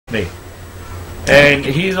And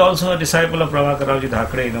he is also a disciple of Prabhakar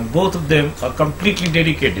Dhakre. You know, both of them are completely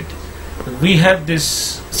dedicated. We have this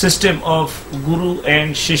system of Guru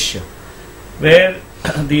and Shishya, where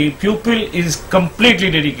the pupil is completely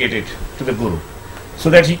dedicated to the Guru, so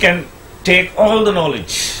that he can take all the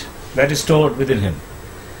knowledge that is stored within him.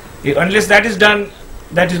 Unless that is done,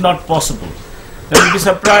 that is not possible. You will be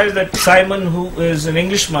surprised that Simon, who is an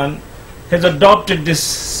Englishman, has adopted this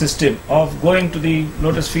system of going to the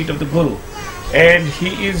lotus feet of the Guru, and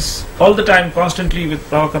he is all the time constantly with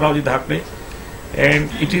Prabhakar Dhakre, and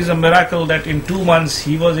it is a miracle that in 2 months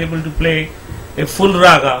he was able to play a full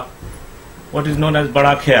raga, what is known as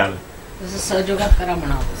Bada Khyal. This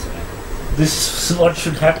is what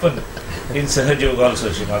should happen in Sahaja Yoga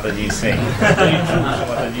also, Shri Mataji is saying. Very true, Shri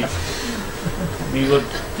Mataji.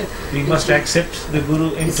 We must accept the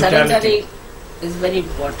Guru in totality. Surrendering is very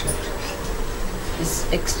important.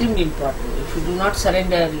 It's extremely important. If you do not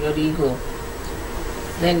surrender your ego,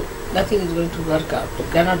 then nothing is going to work out. You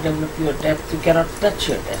cannot develop your depth, you cannot touch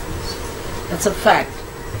your depth. That's a fact.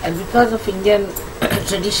 And because of Indian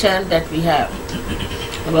tradition that we have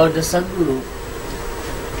about the Sadguru,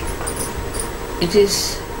 it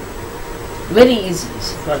is very easy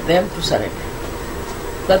for them to surrender.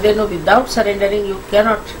 Because they know without surrendering you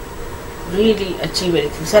cannot really achieve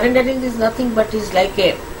anything. Surrendering is nothing but is like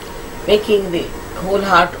a making the whole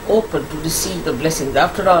heart open to receive the blessings.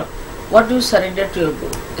 After all, what do you surrender to your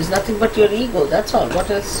Guru? It's nothing but your ego, that's all. What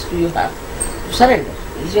else do you have to surrender?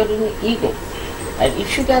 Is your ego. And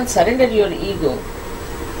if you can surrender your ego,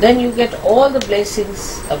 then you get all the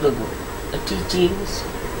blessings of the Guru, the teachings.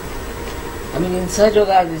 I mean, in Sahaja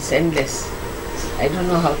Yoga it's endless. I don't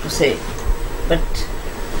know how to say. But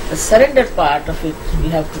the surrender part of it we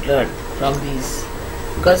have to learn from these.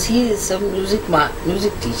 Because he is a music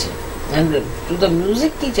teacher. And to the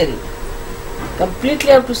music teacher you completely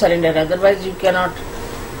have to surrender, otherwise you cannot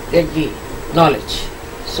get the knowledge.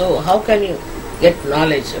 So how can you get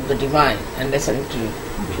knowledge of the divine unless until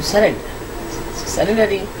you surrender? So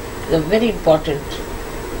surrendering is a very important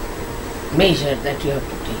measure that you have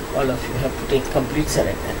to take. All of you have to take complete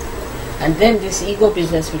surrender. And then this ego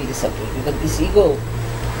business will disappear, because this ego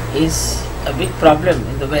is a big problem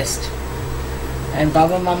in the West. And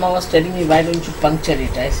Baba Mama was telling me, why don't you puncture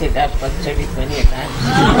it? I said, I've punctured it many a time.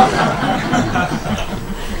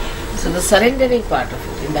 So the surrendering part of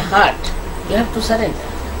it, in the heart, you have to surrender.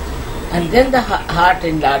 And then the heart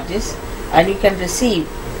enlarges and you can receive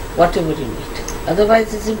whatever you need.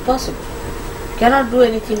 Otherwise it's impossible. You cannot do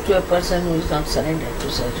anything to a person who is not surrendered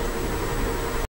to surgery.